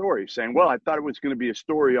wrote the story, saying, well, I thought it was going to be a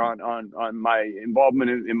story on my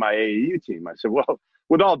involvement in my AAU team. I said, well,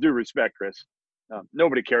 with all due respect, Chris,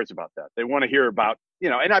 nobody cares about that. They want to hear about,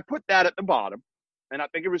 and I put that at the bottom, and I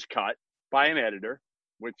think it was cut by an editor,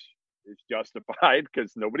 which is justified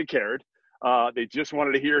because nobody cared. They just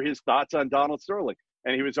wanted to hear his thoughts on Donald Sterling,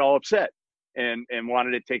 and he was all upset and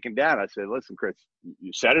wanted it taken down. I said, listen, Chris,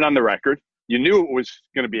 you said it on the record. You knew it was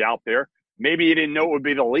going to be out there. Maybe you didn't know it would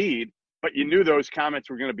be the lead, but you knew those comments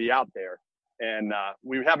were going to be out there. And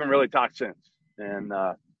we haven't really talked since. And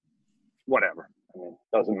whatever. I mean,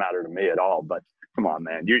 it doesn't matter to me at all. But come on,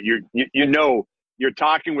 man. You're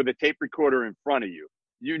talking with a tape recorder in front of you.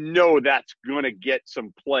 You know that's going to get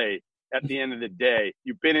some play at the end of the day.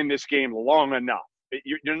 You've been in this game long enough.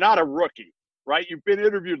 You're not a rookie, right? You've been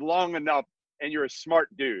interviewed long enough, and you're a smart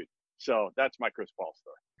dude. So that's my Chris Paul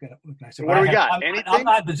story. So what do we got? Anything? I'm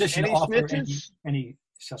not in a position to offer any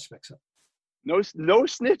suspects up. No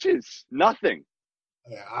snitches. Nothing.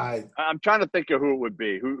 Yeah, I'm trying to think of who it would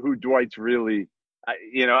be. Who Dwight's really?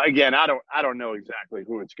 Again, I don't know exactly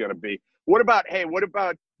who it's going to be. What about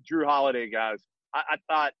Jrue Holiday, guys? I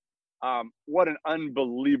thought what an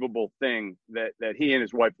unbelievable thing that he and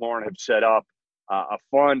his wife Lauren have set up a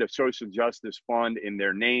fund, a social justice fund in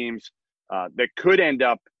their names that could end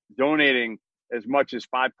up donating as much as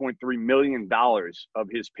 $5.3 million of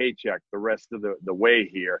his paycheck the rest of the way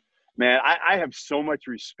here. Man, I have so much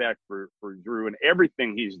respect for Jrue and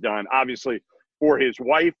everything he's done, obviously, for his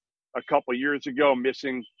wife a couple of years ago,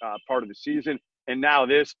 missing part of the season, and now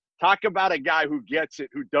this. Talk about a guy who gets it,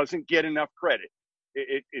 who doesn't get enough credit.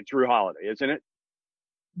 It's Jrue Holiday, isn't it?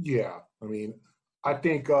 Yeah. I mean, I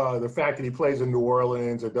think the fact that he plays in New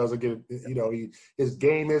Orleans or doesn't get, his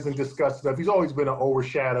game isn't discussed enough. He's always been an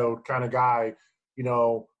overshadowed kind of guy,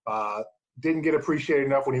 didn't get appreciated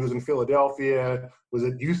enough when he was in Philadelphia, was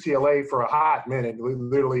at UCLA for a hot minute,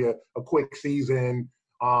 literally a quick season.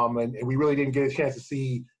 And we really didn't get a chance to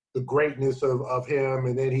see the greatness of him.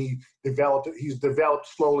 And then he's developed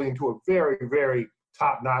slowly into a very, very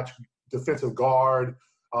top-notch defensive guard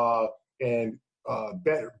and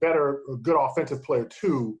better, good offensive player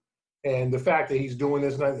too. And the fact that he's doing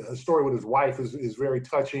this, and a story with his wife is very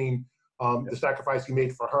touching. The sacrifice he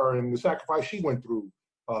made for her and the sacrifice she went through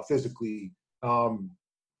physically. And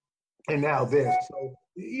now this. So,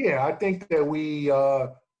 yeah, I think that we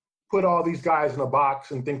put all these guys in a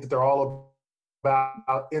box and think that they're all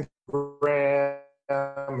about Instagram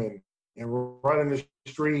and running the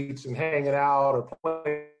streets and hanging out or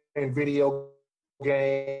playing video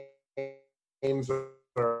games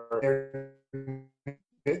or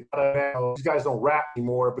these guys don't rap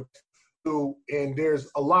anymore, but and there's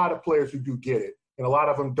a lot of players who do get it, and a lot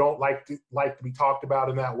of them don't like to be talked about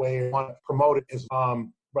in that way and want to promote it as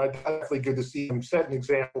but definitely good to see him set an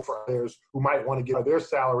example for others who might want to get their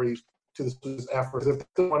salaries to this effort. If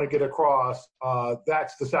they want to get across,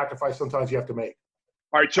 that's the sacrifice sometimes you have to make.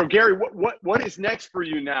 All right, so Gary, what is next for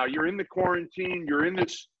you now? You're in the quarantine. You're in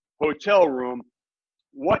this hotel room.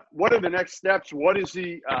 What are the next steps? What is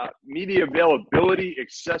the media availability,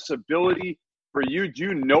 accessibility for you? Do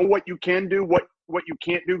you know what you can do, what you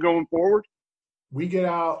can't do going forward? We get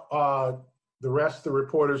out, the rest of the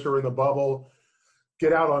reporters who are in the bubble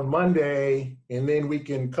get out on Monday, and then we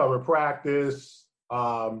can cover practice,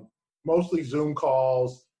 mostly Zoom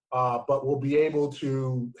calls, but we'll be able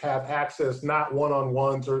to have access, not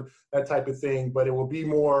one-on-ones or that type of thing, but it will be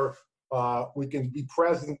more, we can be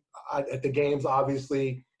present at the games,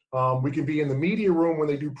 obviously. We can be in the media room when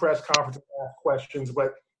they do press conferences and ask questions,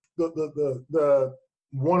 but the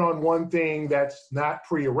one-on-one thing that's not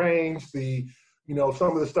prearranged,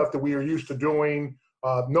 some of the stuff that we are used to doing,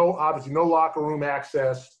 obviously no locker room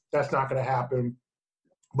access, that's not going to happen.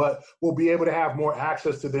 But we'll be able to have more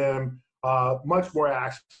access to them, much more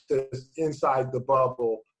access inside the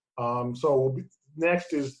bubble. So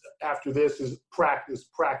next is, after this, is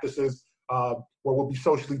practices where we'll be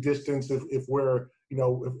socially distanced if we're,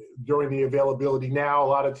 during the availability. Now, a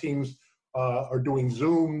lot of teams are doing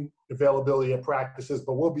Zoom availability at practices,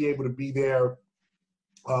 but we'll be able to be there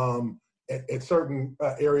at certain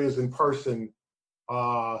areas in person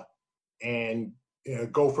and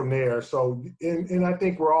go from there. So, and I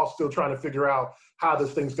think we're all still trying to figure out how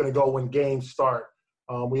this thing's going to go when games start.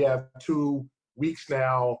 We have 2 weeks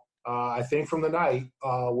now, I think, from the night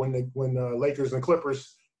when the Lakers and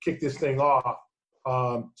Clippers kick this thing off.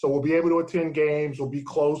 So we'll be able to attend games. We'll be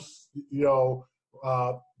close,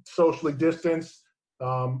 socially distanced,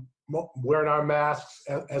 wearing our masks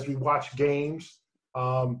as we watch games,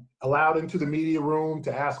 allowed into the media room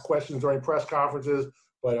to ask questions during press conferences.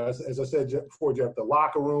 But as I said before, Jeff, the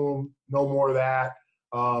locker room, no more of that.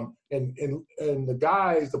 And the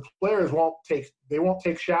guys, the players won't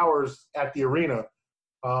take showers at the arena.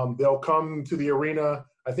 They'll come to the arena.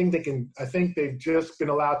 I think they've just been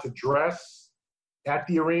allowed to dress at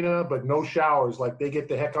the arena, but no showers. Like, they get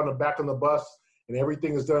the heck back on the bus, and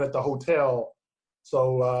everything is done at the hotel.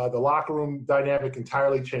 So the locker room dynamic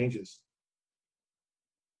entirely changes.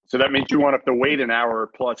 So that means you won't have to wait an hour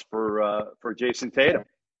plus for Jason Tatum.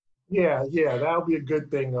 Yeah, that'll be a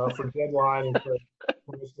good thing for deadline and for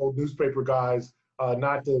those old newspaper guys,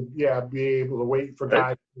 not to be able to wait for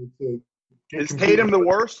guys to get. Is Tatum the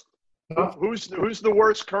worst? Who's the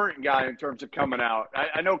worst current guy in terms of coming out?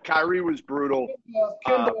 I know Kyrie was brutal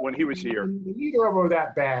when he was here. Neither of them are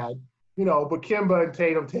that bad, but Kemba and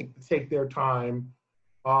Tatum take their time.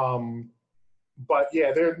 But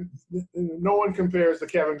yeah, no one compares to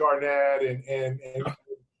Kevin Garnett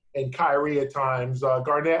and Kyrie at times.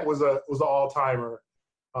 Garnett was an all-timer,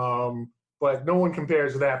 but no one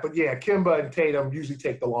compares to that. But yeah, Kemba and Tatum usually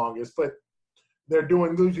take the longest. But they're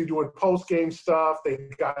usually doing post-game stuff. They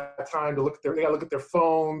got time to look at their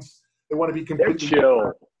phones. They want to be completely They're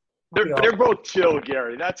chill. They're both chill,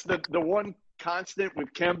 Gary. That's the one constant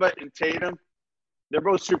with Kemba and Tatum. They're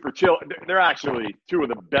both super chill. They're actually two of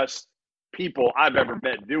the best people I've ever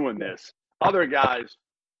met doing this. Other guys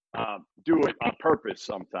do it on purpose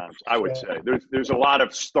sometimes, I would say. There's a lot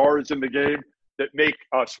of stars in the game that make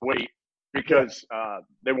us wait because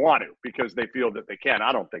they want to, because they feel that they can.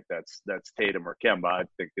 I don't think that's Tatum or Kemba. I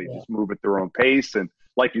think they just move at their own pace. And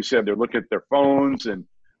like you said, they're looking at their phones and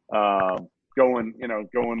going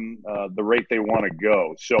the rate they want to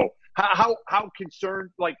go. So how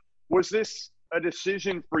concerned, was this a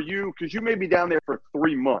decision for you? Because you may be down there for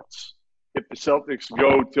 3 months if the Celtics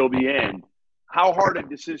go till the end. How hard a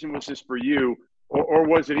decision was this for you? Or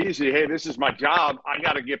was it easy? Hey, this is my job. I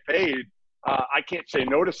got to get paid. I can't say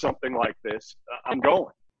no to something like this. I'm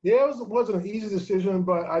going. Yeah, it wasn't an easy decision,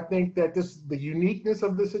 but I think that the uniqueness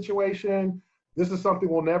of the situation, this is something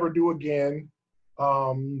we'll never do again.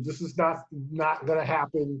 This is not going to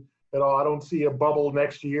happen at all. I don't see a bubble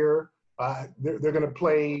next year. They're going to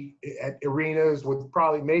play at arenas with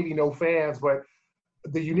maybe no fans, but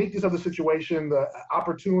the uniqueness of the situation, the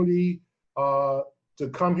opportunity to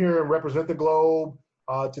come here and represent the Globe,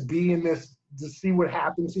 to be in this, to see what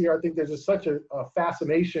happens here. I think there's just such a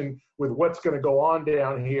fascination with what's going to go on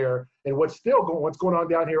down here and what's going on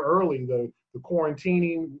down here early, the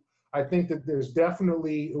quarantining. I think that it was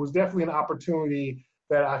definitely an opportunity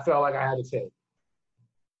that I felt like I had to take.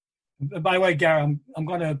 By the way, Gary, I'm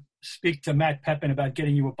going to speak to Matt Pepin about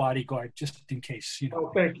getting you a bodyguard just in case.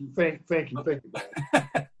 Oh, thank you. Okay.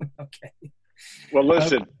 Well,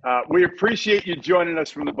 listen, we appreciate you joining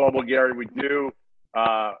us from the bubble, Gary. We do.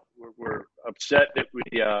 We're upset that we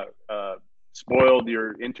spoiled,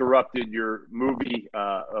 interrupted your movie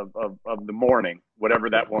of the morning, whatever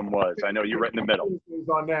that one was. I know you're right in the middle. It's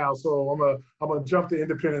on now, so I'm gonna jump to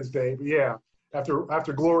Independence Day. But yeah,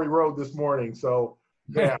 after Glory Road this morning. So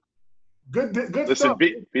yeah, good Listen, stuff.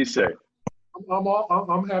 Be safe.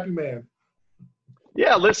 I'm happy, man.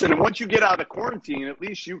 Yeah, listen, and once you get out of quarantine, at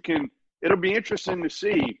least you can. It'll be interesting to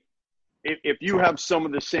see if you have some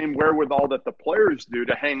of the same wherewithal that the players do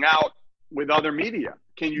to hang out with other media.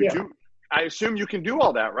 Can you do? I assume you can do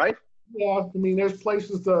all that, right? Yeah, I mean, there's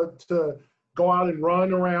places to go out and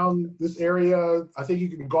run around this area. I think you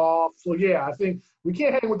can golf. So yeah, I think we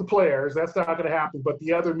can't hang with the players. That's not going to happen. But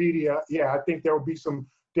the other media, yeah, I think there will be some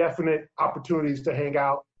definite opportunities to hang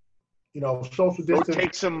out. Social distance. Go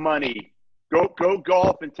take some money. Go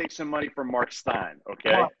golf and take some money from Mark Stein,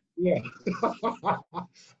 okay? Yeah.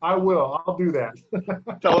 I will. I'll do that.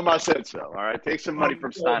 Tell him I said so, all right? Take some money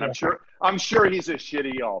from Stein. I'm sure he's a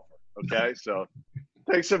shitty golfer, okay? So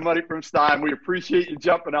take some money from Stein. We appreciate you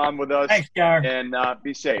jumping on with us. Thanks, Garrett. And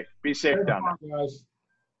be safe. Be safe down there. Guys.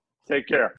 Take care.